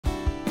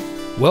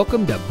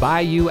Welcome to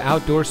Bayou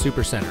Outdoor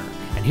Supercenter,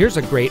 and here's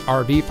a great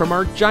RV from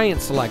our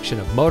giant selection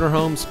of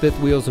motorhomes, fifth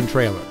wheels, and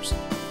trailers.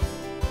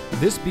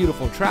 This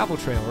beautiful travel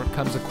trailer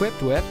comes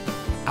equipped with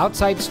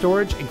outside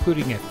storage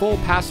including a full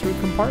pass-through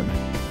compartment,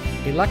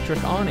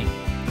 electric awning,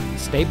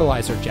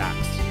 stabilizer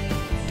jacks,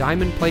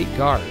 diamond plate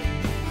guard,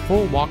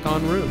 full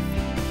walk-on roof,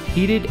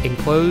 heated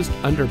enclosed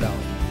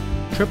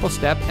underbelly, triple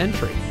step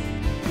entry,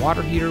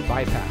 water heater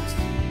bypass,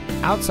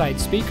 outside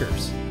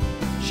speakers,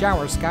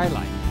 shower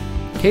skylight,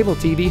 cable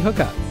TV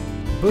hookup,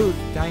 booth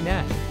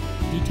dinette,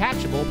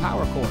 detachable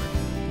power cord,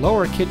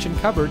 lower kitchen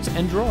cupboards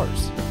and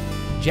drawers,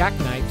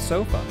 jackknife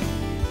sofa,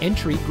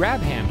 entry grab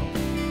handle,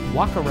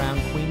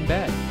 walk-around queen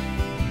bed,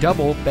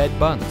 double bed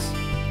bunks,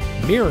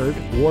 mirrored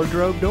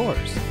wardrobe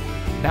doors,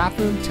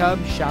 bathroom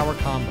tub shower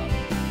combo,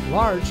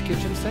 large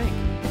kitchen sink,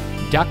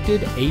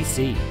 ducted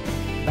AC,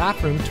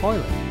 bathroom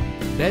toilet,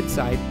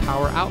 bedside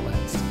power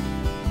outlets,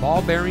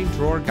 ball bearing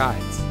drawer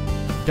guides,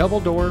 double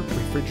door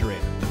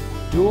refrigerator,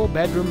 dual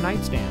bedroom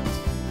nightstands,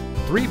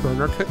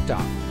 3-burner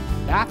cooktop,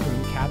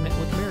 bathroom cabinet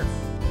with mirror.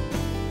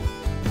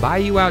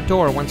 Bayou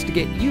Outdoor wants to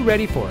get you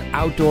ready for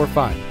outdoor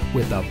fun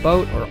with a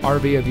boat or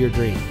RV of your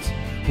dreams.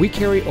 We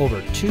carry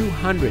over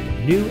 200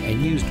 new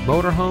and used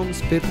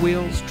motorhomes, fifth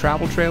wheels,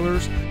 travel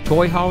trailers,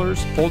 toy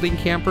haulers, folding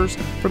campers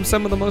from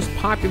some of the most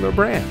popular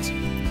brands.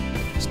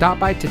 Stop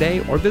by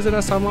today or visit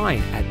us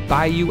online at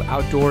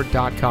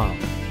BayouOutdoor.com.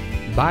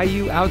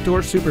 Bayou Outdoor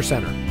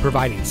Supercenter,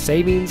 providing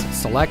savings,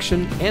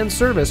 selection, and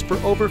service for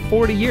over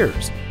 40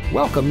 years.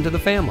 Welcome to the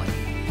family.